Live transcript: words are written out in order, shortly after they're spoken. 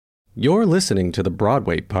You're listening to the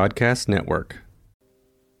Broadway Podcast Network.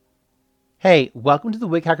 Hey, welcome to the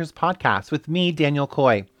Wig Hackers Podcast with me, Daniel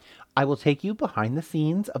Coy. I will take you behind the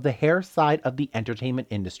scenes of the hair side of the entertainment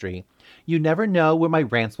industry. You never know where my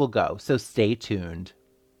rants will go, so stay tuned.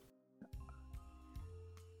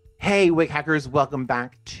 Hey, Wig Hackers, welcome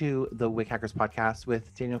back to the Wig Hackers Podcast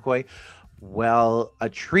with Daniel Coy. Well, a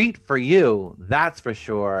treat for you, that's for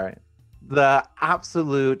sure. The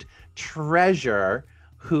absolute treasure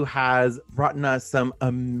who has brought us some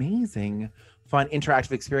amazing, fun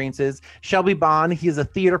interactive experiences. Shelby Bond, he is a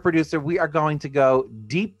theater producer. We are going to go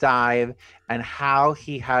deep dive and how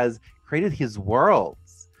he has created his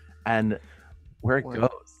worlds and where it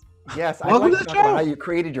goes. Yes, I'd like to talk about how you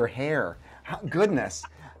created your hair. Goodness,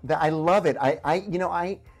 I love it.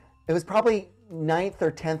 It was probably 9th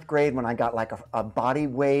or 10th grade when I got like a body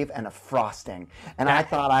wave and a frosting. And I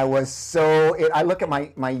thought I was I look at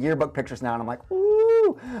my yearbook pictures now and I'm like, ooh,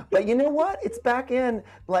 but you know what? It's back in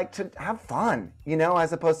like to have fun,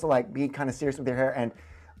 as opposed to like be kind of serious with your hair. And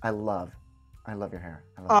I love your hair.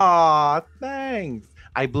 Aw, thanks.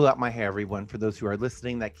 I blew out my hair, everyone, for those who are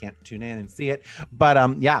listening that can't tune in and see it. But I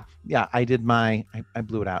did I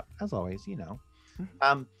blew it out as always,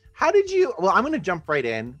 How did you, I'm going to jump right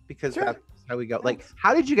in because that's how we go. Like,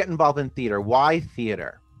 how did you get involved in theater? Why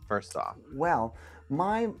theater, first off? Well,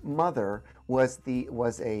 my mother was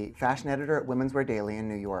a fashion editor at Women's Wear Daily in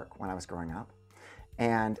New York when I was growing up.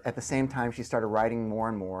 And at the same time, she started writing more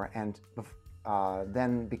and more and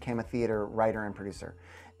then became a theater writer and producer.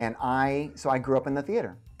 And so I grew up in the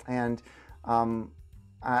theater. And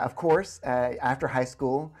of course, after high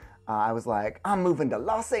school, I was like, I'm moving to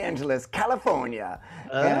Los Angeles, California.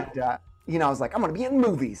 And, I was like, I'm going to be in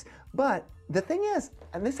movies. But the thing is,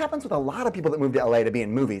 and this happens with a lot of people that move to LA to be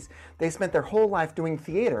in movies, they spent their whole life doing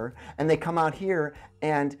theater and they come out here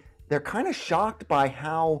and they're kind of shocked by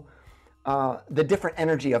how the different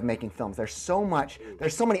energy of making films. There's so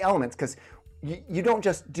many elements because you don't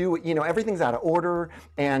just do, everything's out of order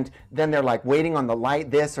and then they're like waiting on the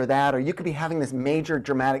light, this or that, or you could be having this major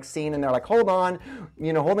dramatic scene and they're like, hold on,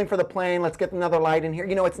 holding for the plane, let's get another light in here.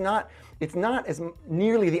 It's not as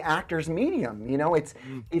nearly the actor's medium,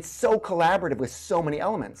 it's so collaborative with so many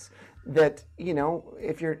elements that,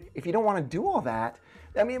 if you don't want to do all that,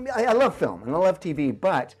 I love film and I love TV,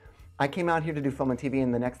 but I came out here to do film and TV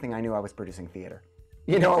and the next thing I knew I was producing theater.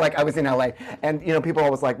 Like I was in LA and, people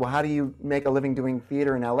always like, well, how do you make a living doing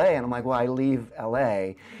theater in LA? And I'm like, well, I leave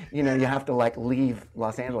LA, you have to like leave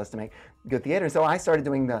Los Angeles to make good theater. So I started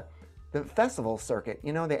doing the festival circuit,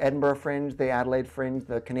 the Edinburgh Fringe, the Adelaide Fringe,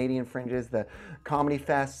 the Canadian Fringes, the comedy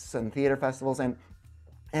fests and theater festivals.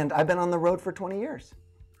 And I've been on the road for 20 years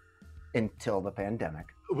until the pandemic.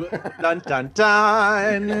 Dun, dun,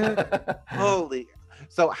 dun. Holy.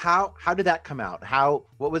 So how did that come out?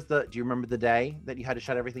 Do you remember the day that you had to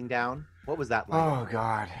shut everything down? What was that like? Oh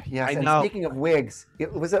God. Yes. I and know. Speaking of wigs,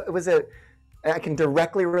 I can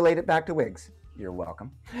directly relate it back to wigs. You're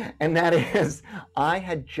welcome. And that is, I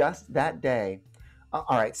had just that day,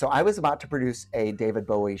 all right, so I was about to produce a David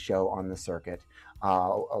Bowie show on the circuit,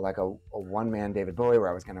 like a one-man David Bowie where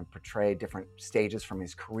I was going to portray different stages from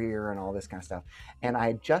his career and all this kind of stuff. And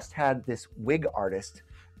I just had this wig artist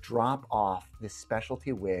drop off this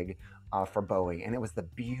specialty wig for Bowie. And it was the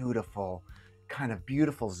beautiful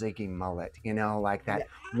Ziggy mullet, like that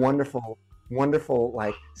wonderful,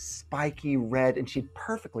 like spiky red, and she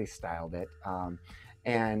perfectly styled it. I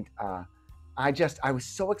was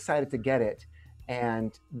so excited to get it.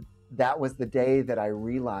 And that was the day that I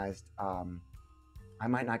realized I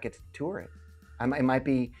might not get to tour it. It might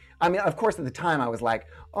be, of course, at the time I was like,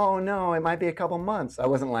 oh no, it might be a couple months. I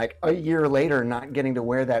wasn't like a year later not getting to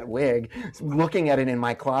wear that wig, looking at it in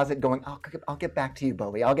my closet going, I'll get back to you,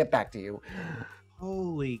 Bowie. I'll get back to you.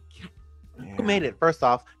 Holy cow. Yeah. Who made it? First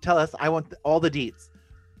off, tell us, I want all the deets.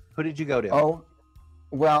 Who did you go to? Oh,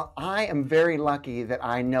 well, I am very lucky that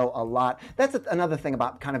I know a lot. That's another thing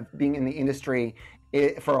about kind of being in the industry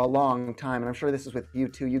for a long time, and I'm sure this is with you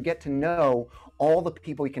too. You get to know all the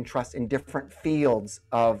people you can trust in different fields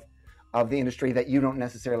of the industry that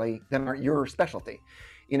aren't your specialty,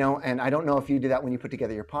 and I don't know if you do that when you put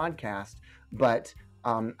together your podcast, but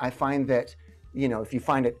I find that, if you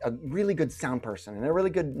find a really good sound person and a really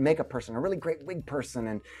good makeup person, a really great wig person,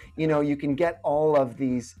 and, you can get all of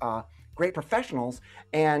these great professionals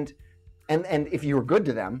and if you're good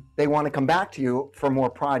to them, they want to come back to you for more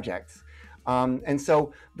projects. And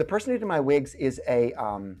so the person who did my wigs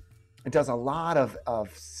it does a lot of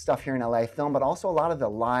stuff here in LA, film, but also a lot of the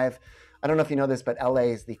live. I don't know if you know this, but LA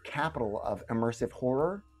is the capital of immersive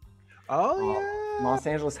horror. Oh, Los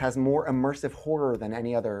Angeles has more immersive horror than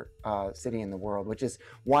any other city in the world, which is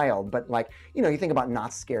wild. But like, you think about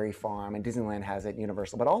Knott's Scary Farm, and Disneyland has it,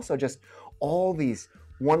 Universal, but also just all these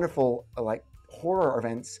wonderful like horror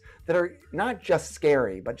events that are not just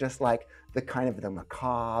scary, but just like the kind of the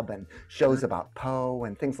macabre and shows about Poe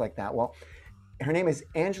and things like that. Well, her name is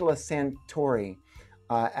Angela Santori,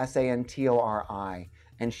 Santori,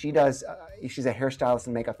 and she does. She's a hairstylist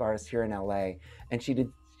and makeup artist here in LA, and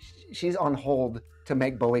she's on hold to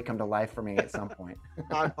make Bowie come to life for me at some point.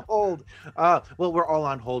 On hold. Well, we're all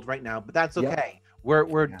on hold right now, but that's okay. Yep.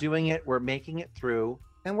 We're doing it. We're making it through,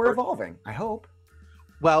 and we're evolving, I hope.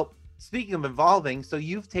 Well, speaking of evolving, so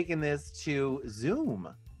you've taken this to Zoom.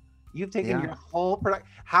 You've taken your whole product.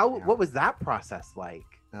 What was that process like?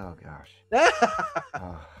 Oh gosh.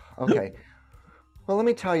 Okay. Well, let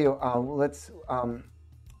me tell you. Let's.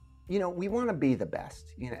 We want to be the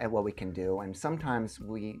best, at what we can do, and sometimes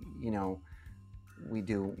we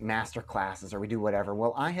do master classes or we do whatever.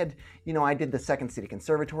 Well, I did the Second City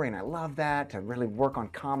Conservatory, and I love that, to really work on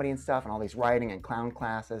comedy and stuff, and all these writing and clown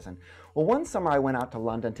classes. And well, one summer I went out to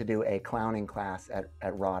London to do a clowning class at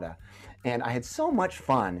RADA, and I had so much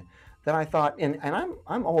fun that I thought, and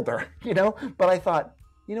I'm older, but I thought,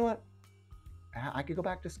 you know what, I could go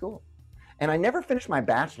back to school. And I never finished my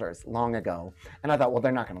bachelor's long ago. And I thought, well,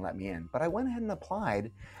 they're not going to let me in. But I went ahead and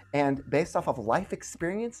applied. And based off of life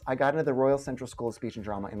experience, I got into the Royal Central School of Speech and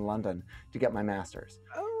Drama in London to get my master's.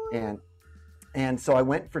 Oh. And so I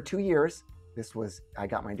went for 2 years. I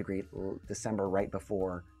got my degree December, right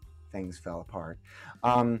before things fell apart.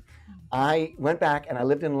 I went back and I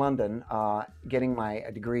lived in London, getting my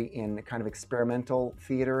degree in kind of experimental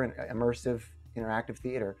theater and immersive interactive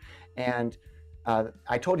theater. And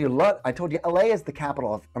I told you LA is the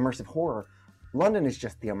capital of immersive horror. London is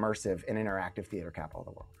just the immersive and interactive theater capital of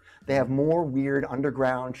the world. They have more weird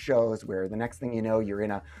underground shows where the next thing you know, you're in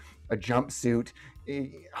a jumpsuit,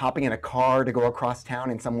 hopping in a car to go across town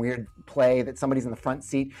in some weird play that somebody's in the front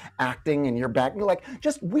seat acting and you're back. Like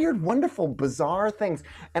just weird, wonderful, bizarre things.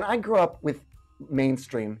 And I grew up with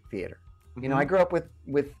mainstream theater. I grew up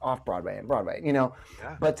with off-Broadway and Broadway,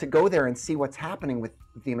 but to go there and see what's happening with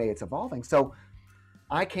the way it's evolving. So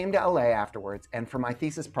I came to LA afterwards, and for my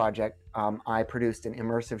thesis project, I produced an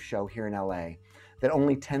immersive show here in LA that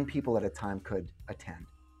only 10 people at a time could attend.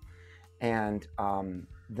 And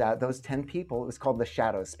those 10 people, it was called the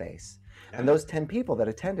Shadow Space. Yeah. And those 10 people that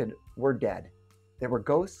attended were dead. They were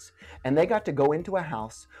ghosts, and they got to go into a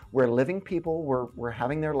house where living people were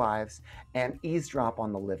having their lives and eavesdrop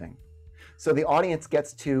on the living. So the audience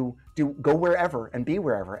gets to go wherever and be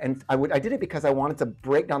wherever. And I did it because I wanted to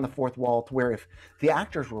break down the fourth wall to where if the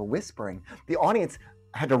actors were whispering, the audience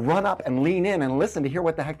had to run up and lean in and listen to hear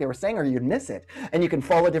what the heck they were saying, or you'd miss it. And you can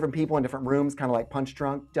follow different people in different rooms, kind of like Punch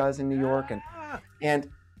Drunk does in New York. And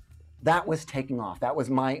that was taking off. That was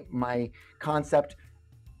my concept.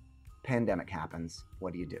 Pandemic happens.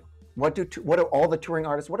 What do you do? What do all the touring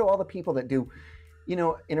artists, what do all the people that do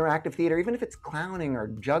interactive theater, even if it's clowning or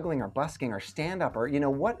juggling or busking or stand-up or,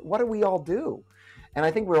 what do we all do? And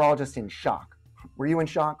I think we're all just in shock. Were you in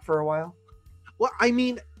shock for a while? Well, I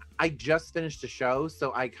mean, I just finished a show,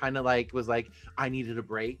 so I kind of was like, I needed a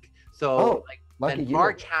break. So then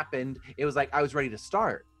March happened. It was like, I was ready to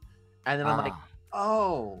start. And then I'm like,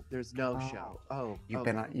 oh, there's no show. Oh,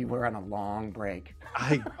 you were on a long break.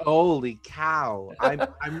 Holy cow.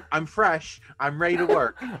 I'm fresh. I'm ready to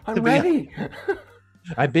work. I'm ready.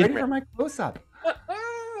 I've been ready for my close-up.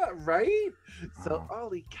 Right? So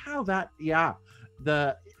holy cow,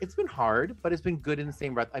 it's been hard, but it's been good in the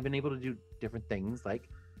same breath. I've been able to do different things, like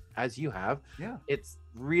as you have. Yeah. It's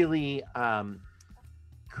really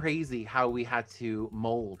crazy how we had to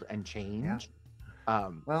mold and change.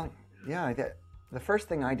 Yeah. The first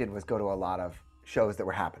thing I did was go to a lot of shows that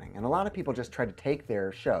were happening, and a lot of people just tried to take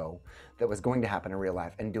their show that was going to happen in real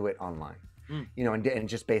life and do it online. And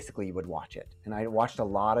just basically you would watch it. And I watched a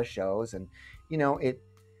lot of shows, and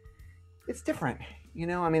it's different.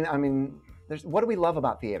 I mean, what do we love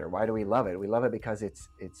about theater? Why do we love it? We love it because it's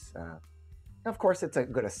of course it's a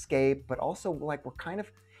good escape, but also like we're kind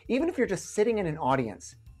of, even if you're just sitting in an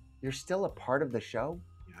audience, you're still a part of the show.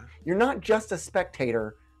 Yeah. You're not just a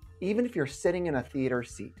spectator. Even if you're sitting in a theater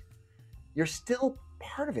seat, you're still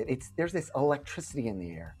part of it. There's this electricity in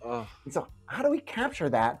the air. And so how do we capture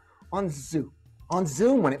that on Zoom? On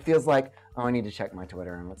Zoom, when it feels like, oh, I need to check my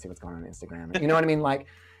Twitter and let's see what's going on Instagram. You know what I mean? Like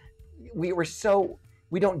we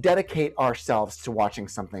don't dedicate ourselves to watching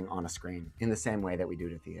something on a screen in the same way that we do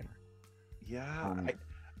to theater. Yeah.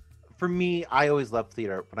 For me, I always loved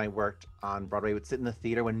theater. When I worked on Broadway, I would sit in the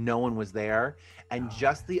theater when no one was there, and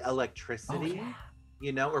just the electricity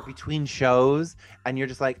you know, or between shows, and you're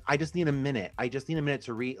just like, I just need a minute. I just need a minute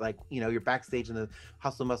to read, like, you know, you're backstage in the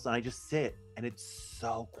hustle and bustle, and I just sit, and it's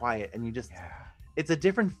so quiet, and you just, Yeah. it's a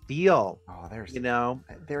different feel. Oh,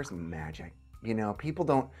 there's magic. You know, people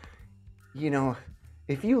don't, you know,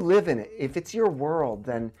 if you live in it, if it's your world,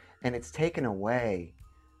 then, and it's taken away,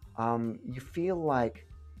 you feel like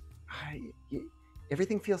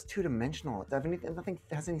everything feels two-dimensional. Nothing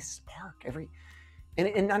has any spark.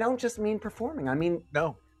 And I don't just mean performing. I mean,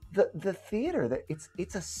 No. the theater, that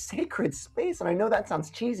it's a sacred space. And I know that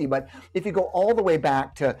sounds cheesy, but if you go all the way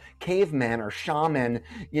back to cavemen or shaman,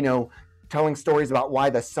 you know, telling stories about why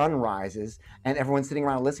the sun rises, and everyone's sitting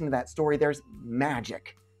around listening to that story, there's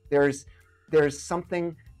magic. There's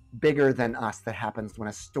something bigger than us that happens when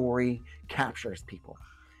a story captures people.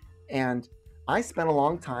 And I spent a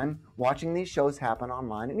long time watching these shows happen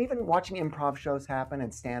online, and even watching improv shows happen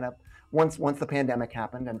and stand up once the pandemic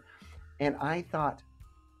happened. And I thought,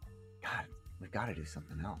 God, we've got to do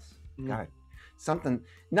something else. God, something,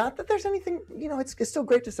 not that there's anything, you know, it's still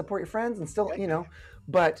great to support your friends and still, you know,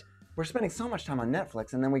 but we're spending so much time on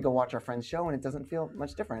Netflix, and then we go watch our friend's show, and it doesn't feel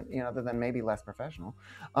much different, you know, other than maybe less professional.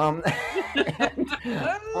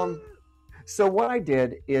 So what I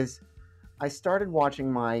did is I started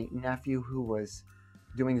watching my nephew, who was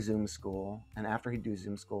doing Zoom school, and after he'd do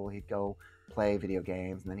Zoom school, he'd go play video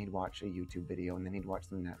games, and then he'd watch a YouTube video, and then he'd watch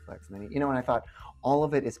some Netflix, and then you know, and I thought all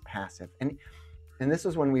of it is passive. And this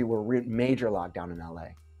was when we were major lockdown in LA.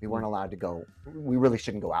 We weren't allowed to go. We really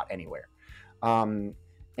shouldn't go out anywhere.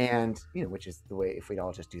 And you know, which is the way, if we'd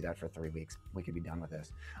all just do that for 3 weeks, we could be done with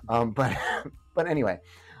this. But anyway,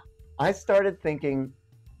 I started thinking,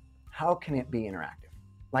 how can it be interactive?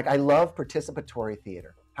 Like, I love participatory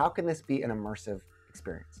theater. How can this be an immersive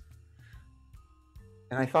experience?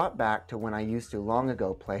 And I thought back to when I used to long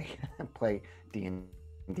ago play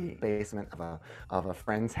D&D basement of a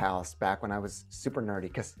friend's house back when I was super nerdy,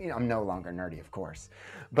 because you know, I'm no longer nerdy, of course,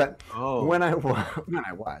 but when I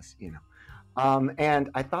was, you know. And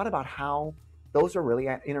I thought about how those are really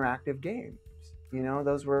interactive games. You know,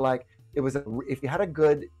 those were like, if you had a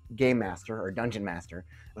good game master or dungeon master,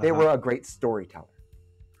 they were a great storyteller.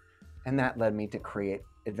 And that led me to create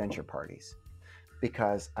adventure parties,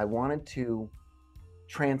 because I wanted to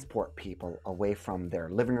transport people away from their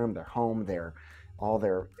living room, their home, all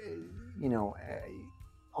the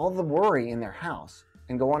worry in their house,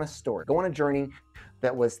 and go on a journey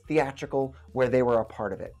that was theatrical, where they were a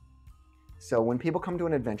part of it. So when people come to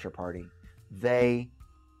an adventure party, they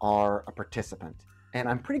are a participant. And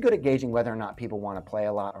I'm pretty good at gauging whether or not people want to play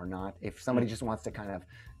a lot or not. If somebody just wants to kind of,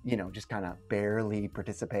 you know, just kind of barely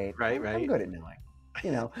participate, right. I'm good at knowing.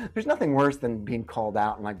 You know, there's nothing worse than being called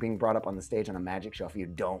out and like being brought up on the stage on a magic show if you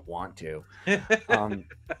don't want to.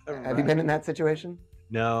 Have you been in that situation?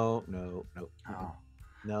 No. Oh.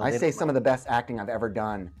 No. I say some of the best acting I've ever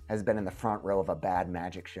done has been in the front row of a bad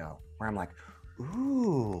magic show, where I'm like,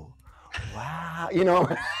 ooh, wow, you know.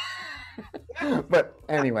 But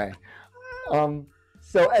anyway,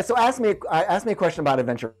 so ask me a question about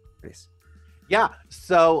adventure parties. Yeah.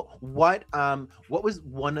 So what was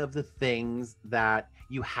one of the things that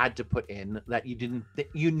you had to put in that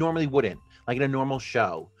you normally wouldn't, like in a normal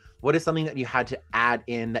show? What is something that you had to add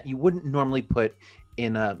in that you wouldn't normally put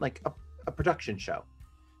in a production show,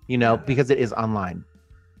 you know, because it is online?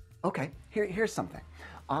 Okay. Here's something.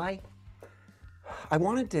 I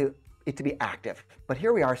wanted it to be active, but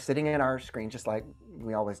here we are sitting at our screen just like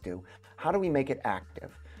we always do. How do we make it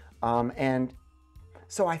active? And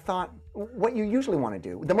so I thought, what you usually want to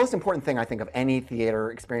do, the most important thing I think of any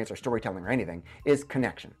theater experience or storytelling or anything, is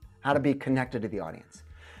connection. How to be connected to the audience.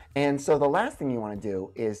 And so the last thing you want to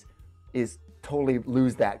do is totally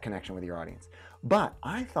lose that connection with your audience. But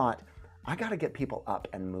I thought, I got to get people up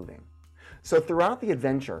and moving. So throughout the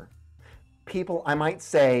adventure, people, I might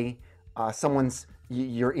say,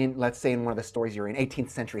 you're in, let's say in one of the stories, you're in 18th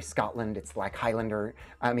century Scotland. It's like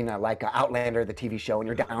like Outlander, the TV show, and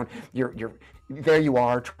you're down, you're there you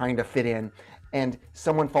are trying to fit in, and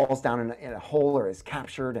someone falls down in a hole or is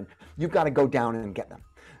captured, and you've got to go down and get them.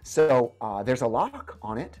 So there's a lock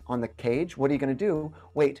on the cage. What are you going to do?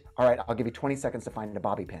 Wait, all right, I'll give you 20 seconds to find a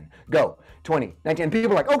bobby pin. Go, 20, 19, and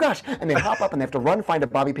people are like, oh gosh, and they hop up and they have to run, find a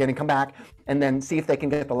bobby pin and come back and then see if they can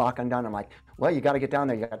get the lock undone. I'm like, well, you got to get down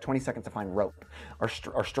there. You got 20 seconds to find rope or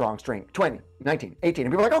strong string. 20, 19, 18,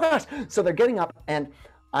 and people are like, oh gosh. So they're getting up, and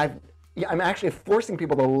I'm actually forcing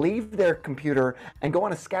people to leave their computer and go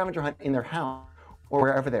on a scavenger hunt in their house or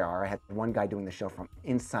wherever they are. I had one guy doing the show from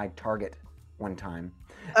inside Target one time.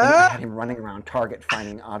 And I had him running around Target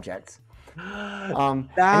finding objects. And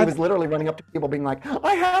he was literally running up to people being like,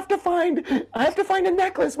 I have to find a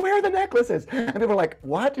necklace. Where are the necklaces? And people were like,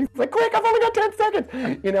 what? He's like, quick, I've only got 10 seconds.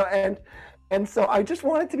 And so I just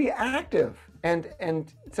wanted to be active.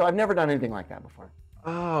 And so I've never done anything like that before.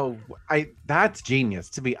 Oh, that's genius,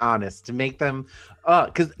 to be honest, to make them,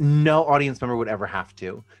 because no audience member would ever have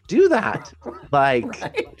to do that. Like,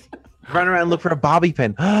 Right? run around and look for a bobby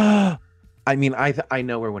pin. I mean, I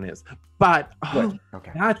know where one is, but Good.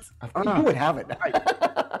 Okay. that's You would have it.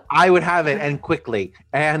 I would have it, and quickly.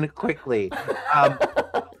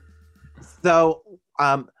 So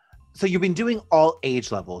you've been doing all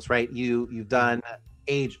age levels, right? You've done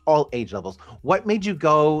all age levels. What made you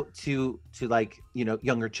go to like,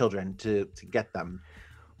 younger children to get them?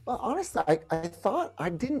 Well, honestly, I thought I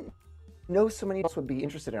didn't know so many else would be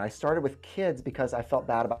interested in it. I started with kids because I felt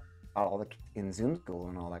bad about all the kids in Zoom school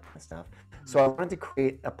and all that kind of stuff. So I wanted to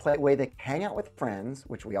create a way they hang out with friends,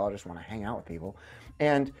 which we all just want to hang out with people,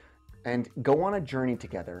 and go on a journey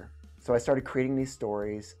together. So I started creating these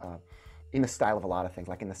stories in the style of a lot of things,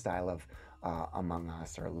 like in the style of Among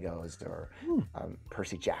Us or Legos or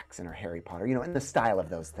Percy Jackson or Harry Potter, in the style of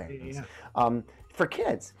those things for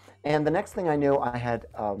kids. And the next thing I knew, I had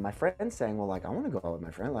my friends saying, well, like, I want to go out with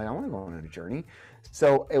my friend, like, I want to go on a journey.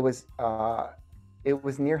 So it was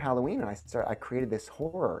near Halloween, and I created this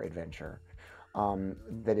horror adventure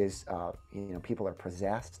that is, people are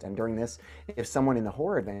possessed. And during this, if someone in the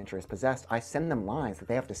horror adventure is possessed, I send them lines that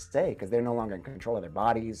they have to say because they're no longer in control of their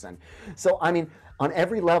bodies. And so, I mean, on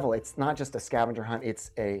every level, it's not just a scavenger hunt.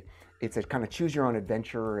 It's a kind of choose your own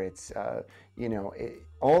adventure. It's,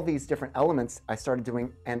 all these different elements I started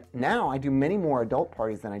doing. And now I do many more adult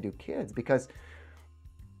parties than I do kids because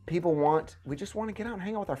we just want to get out and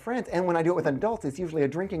hang out with our friends. And when I do it with adults, it's usually a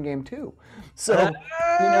drinking game too. So,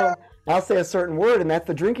 I'll say a certain word and that's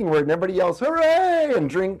the drinking word and everybody yells, hooray, and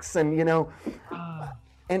drinks and,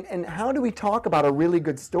 and how do we talk about a really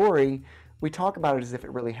good story? We talk about it as if it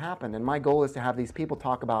really happened. And my goal is to have these people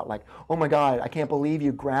talk about like, oh my God, I can't believe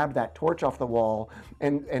you grabbed that torch off the wall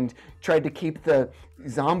and tried to keep the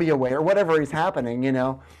zombie away or whatever is happening,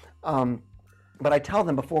 But I tell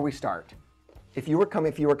them before we start, if you were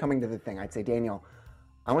coming to the thing, I'd say, Daniel,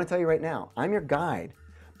 I want to tell you right now, I'm your guide,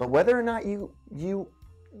 but whether or not you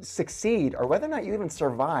succeed or whether or not you even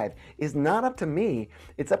survive is not up to me.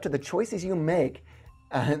 It's up to the choices you make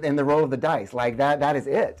and the roll of the dice. Like that is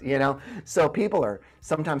it, So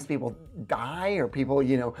sometimes people die or people,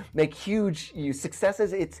 make huge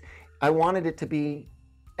successes. I wanted it to be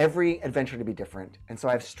every adventure to be different. And so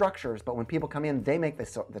I have structures, but when people come in, they make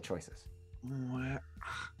the choices.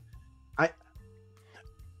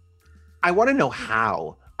 I want to know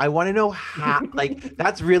how. Like,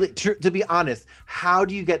 that's really true. To be honest, how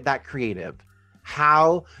do you get that creative?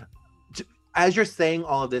 As you're saying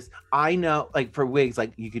all of this, I know, like, for wigs,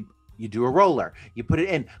 like, you do a roller, you put it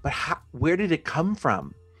in, but where did it come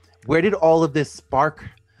from? Where did all of this spark?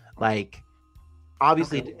 Like,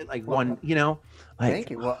 obviously, Okay. like, Well, one, like, Thank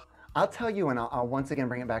you. Well, I'll tell you, and I'll once again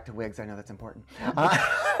bring it back to wigs. I know that's important.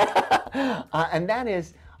 And that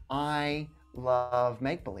is, I love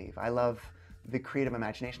make-believe. I love the creative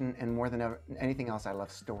imagination, and more than anything else, I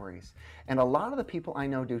love stories. And a lot of the people I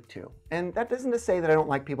know do too. And that isn't to say that I don't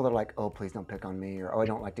like people that are like, oh, please don't pick on me, or oh, I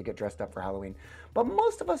don't like to get dressed up for Halloween. But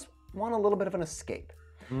most of us want a little bit of an escape.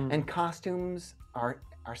 And costumes are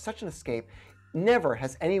such an escape. Never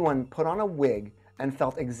has anyone put on a wig and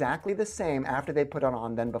felt exactly the same after they put it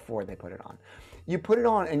on than before they put it on. You put it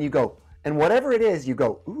on and you go, and whatever it is, you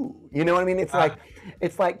go, ooh, you know what I mean? It's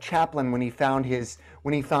like Chaplin when he found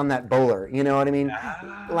that bowler, you know what I mean?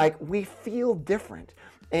 Like, we feel different.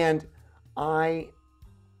 And I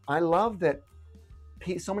love that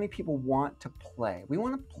so many people want to play. We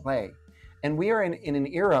want to play. And we are in an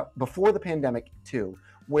era before the pandemic too,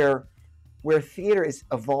 where theater is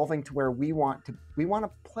evolving to where we want to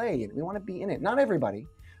play and we want to be in it. Not everybody,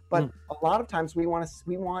 but a lot of times we want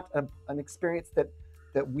an experience that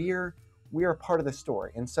we're a part of the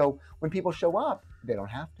story. And so when people show up, they don't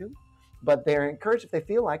have to, but they're encouraged if they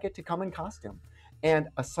feel like it to come in costume. And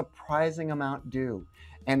a surprising amount do.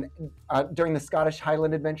 And during the Scottish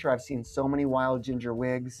Highland Adventure, I've seen so many wild ginger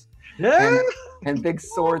wigs and big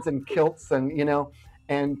swords and kilts, and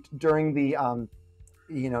and during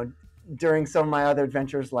during some of my other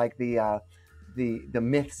adventures, like the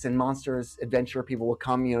Myths and Monsters adventure, people will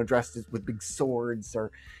come, dressed with big swords,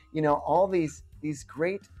 or all these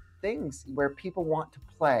great things where people want to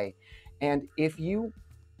play. And if you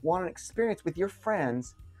want an experience with your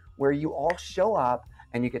friends where you all show up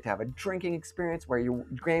and you get to have a drinking experience where you're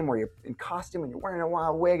in costume and you're wearing a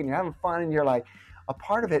wild wig and you're having fun and you're like a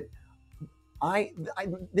part of it, I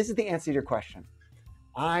this is the answer to your question.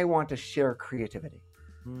 I want to share creativity.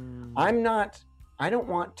 I don't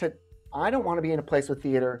want to be in a place with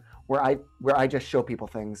theater where I just show people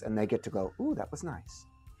things and they get to go, ooh, that was nice.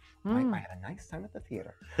 I had a nice time at the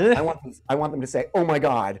theater. I want them to say, oh my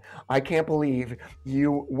God, I can't believe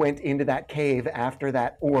you went into that cave after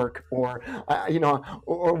that orc, or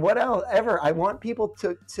or whatever. I want people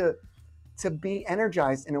to be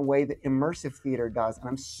energized in a way that immersive theater does. And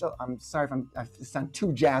I'm sorry if I sound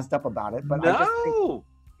too jazzed up about it, but I just think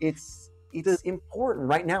it's important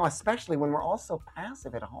right now, especially when we're all so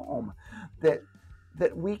passive at home, that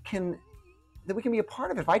we can be a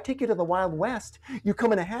part of it. If I take you to the Wild West, you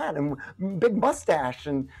come in a hat and big mustache,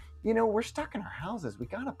 and we're stuck in our houses. We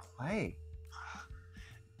gotta play.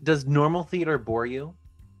 Does normal theater bore you?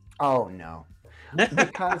 Oh no,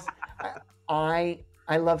 because I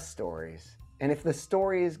love stories, and if the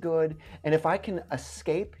story is good, and if I can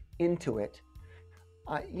escape into it,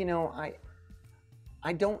 I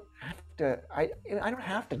don't have to. I don't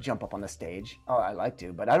have to jump up on the stage. Oh, I like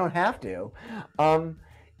to, but I don't have to.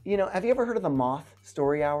 Have you ever heard of the Moth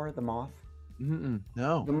Story Hour? The Moth?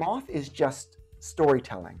 No. The Moth is just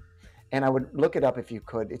storytelling. And I would look it up if you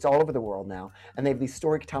could. It's all over the world now. And they have these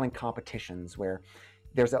storytelling competitions where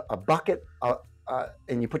there's a bucket,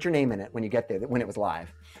 and you put your name in it when you get there, when it was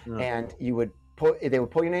live. Oh. And they would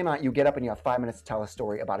pull your name out, you get up and you have 5 minutes to tell a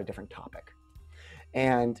story about a different topic.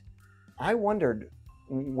 And I wondered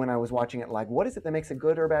when I was watching it, like, what is it that makes a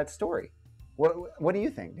good or a bad story? What do you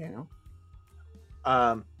think, Daniel?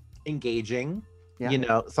 Engaging,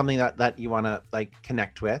 something that you want to like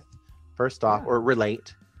connect with first off, or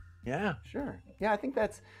relate. Yeah, sure. Yeah, I think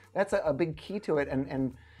that's a big key to it.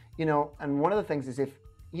 And one of the things is, if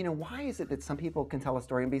why is it that some people can tell a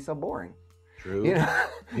story and be so boring? True.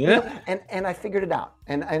 Yeah. And I figured it out.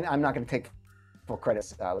 And I'm not going to take full credit.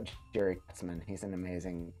 Jerry Katzman, he's an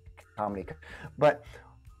amazing comedy. But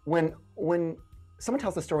when someone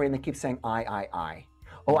tells a story and they keep saying I.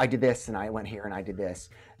 Oh, I did this and I went here and I did this,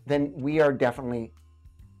 then we are definitely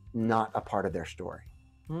not a part of their story.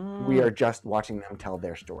 We are just watching them tell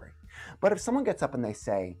their story. But if someone gets up and they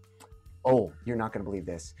say, oh, you're not going to believe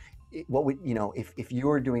this. What would, if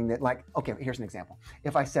you're doing that, like, okay, here's an example.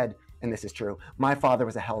 If I said, and this is true, my father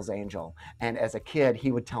was a Hell's Angel, and as a kid,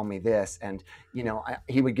 he would tell me this, and,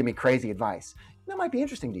 he would give me crazy advice. That might be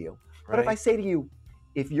interesting to you. Right. But if I say to you,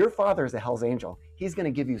 if your father is a Hell's Angel, he's going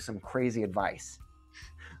to give you some crazy advice.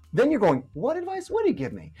 Then you're going, what advice would he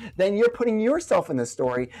give me? Then you're putting yourself in the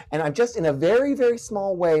story, and I've just, in a very, very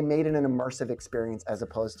small way, made it an immersive experience as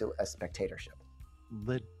opposed to a spectatorship.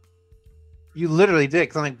 You literally did,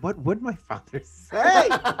 because I'm like, what would my father say?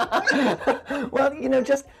 Well,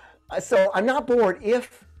 so I'm not bored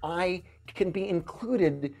if I can be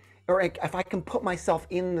included, or if I can put myself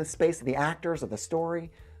in the space of the actors or the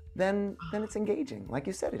story, then it's engaging. Like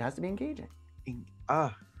you said, it has to be engaging.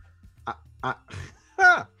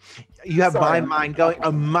 You have my mind going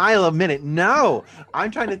a mile a minute. No,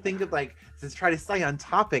 I'm trying to think of like, to try to stay on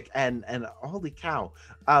topic, and holy cow.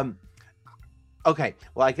 Okay,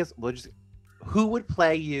 well, I guess we'll just, who would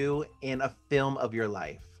play you in a film of your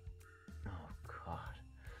life? Oh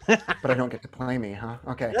God. But I don't get to play me, huh?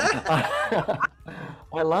 Okay.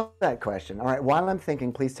 I love that question. All right, while I'm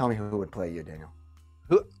thinking, please tell me who would play you, Daniel.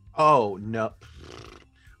 Who? Oh, no.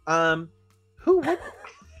 Who would?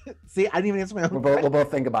 See, I didn't even answer my own question. We'll both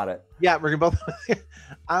think about it. Yeah, we're gonna both.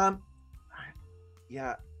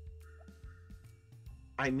 Yeah.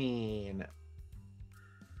 I mean,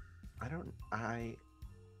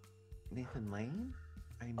 Nathan Lane?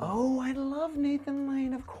 Oh, I love Nathan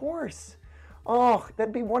Lane, of course. Oh,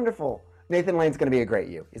 that'd be wonderful. Nathan Lane's gonna be a great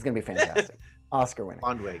you. He's gonna be fantastic. Oscar winner.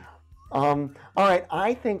 Bond wig. All right,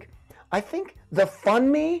 I think the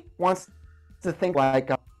fun me wants to think like,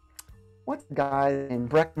 what's the guy named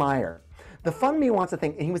Breck Meyer? The fun me wants to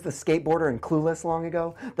think, and he was the skateboarder in Clueless long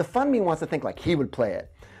ago. The fun me wants to think like he would play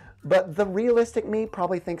it. But the realistic me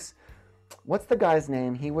probably thinks, what's the guy's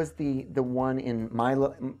name? He was the one in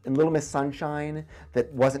Little Miss Sunshine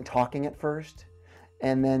that wasn't talking at first.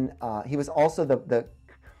 And then he was also the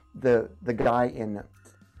guy in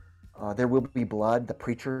There Will Be Blood, the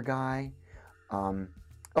preacher guy.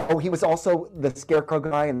 He was also the scarecrow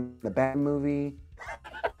guy in the Batman movie.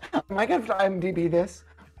 Am I going to IMDb this?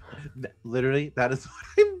 Literally, that is what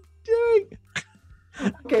I'm doing.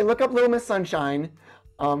 Okay, look up Little Miss Sunshine.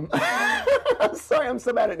 I'm sorry, I'm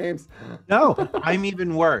so bad at names. No, I'm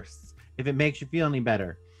even worse. If it makes you feel any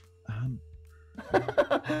better.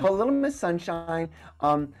 Well, Little Miss Sunshine.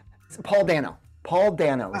 Paul Dano. Paul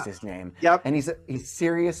Dano is his name. Yep. And he's a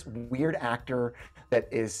serious, weird actor that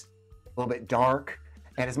is a little bit dark.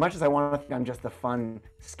 And as much as I want to think I'm just the fun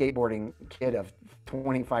skateboarding kid of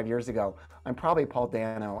 25 years ago, I'm probably Paul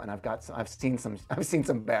Dano, and I've seen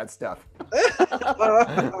some bad stuff.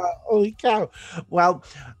 Holy cow! Well,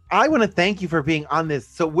 I want to thank you for being on this.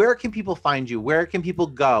 So, where can people find you? Where can people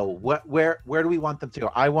go? Where do we want them to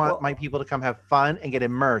go? I want my people to come have fun and get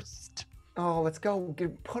immersed. Oh, let's go.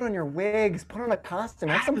 Put on your wigs, put on a costume,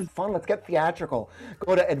 have some fun. Let's get theatrical.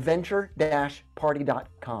 Go to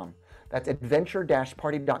adventure-party.com. That's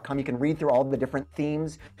adventure-party.com. You can read through all the different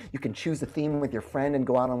themes. You can choose a theme with your friend and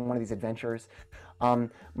go out on one of these adventures.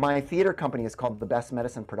 My theater company is called The Best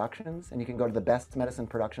Medicine Productions, and you can go to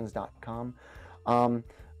thebestmedicineproductions.com.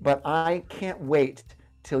 But I can't wait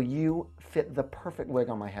till you fit the perfect wig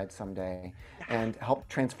on my head someday and help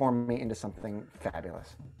transform me into something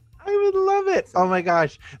fabulous. I would love it. Oh my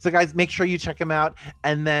gosh. So guys, make sure you check him out.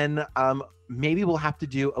 And then maybe we'll have to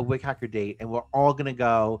do a wig hacker date and we're all going to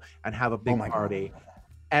go and have a big party. God.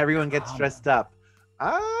 Everyone gets dressed up.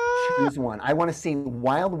 Choose one. I want to see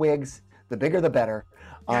wild wigs. The bigger, the better.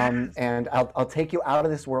 Yes. And I'll take you out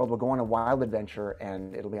of this world. We'll go on a wild adventure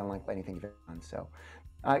and it'll be unlike anything you've ever done. So,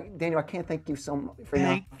 Daniel, I can't thank you so much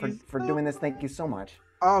for doing this. Thank you so much.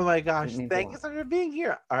 Oh my gosh. Thank you so much for being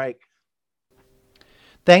here. All right.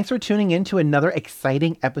 Thanks for tuning in to another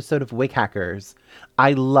exciting episode of Wig Hackers.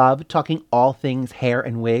 I love talking all things hair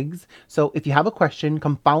and wigs, so if you have a question,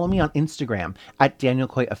 come follow me on Instagram at Daniel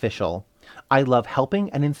Coy Official. I love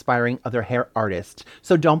helping and inspiring other hair artists,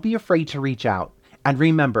 so don't be afraid to reach out. And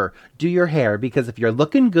remember, do your hair, because if you're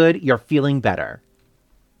looking good, you're feeling better.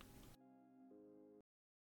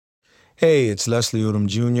 Hey, it's Leslie Odom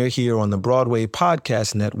Jr. here on the Broadway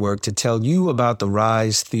Podcast Network to tell you about the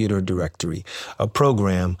Rise Theater Directory, a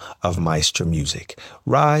program of Maestro Music.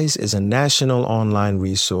 Rise is a national online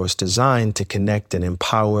resource designed to connect and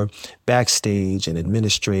empower backstage and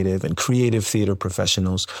administrative and creative theater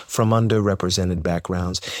professionals from underrepresented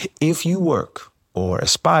backgrounds. If you work or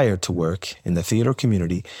aspire to work in the theater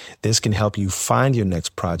community, this can help you find your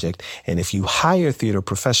next project. And if you hire theater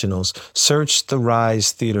professionals, search the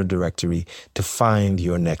Rise Theater Directory to find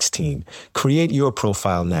your next team. Create your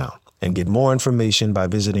profile now and get more information by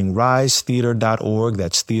visiting risetheater.org.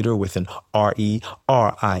 That's theater with an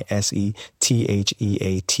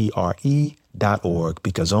RERISETHEATRE.org,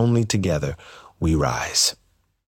 because only together we rise.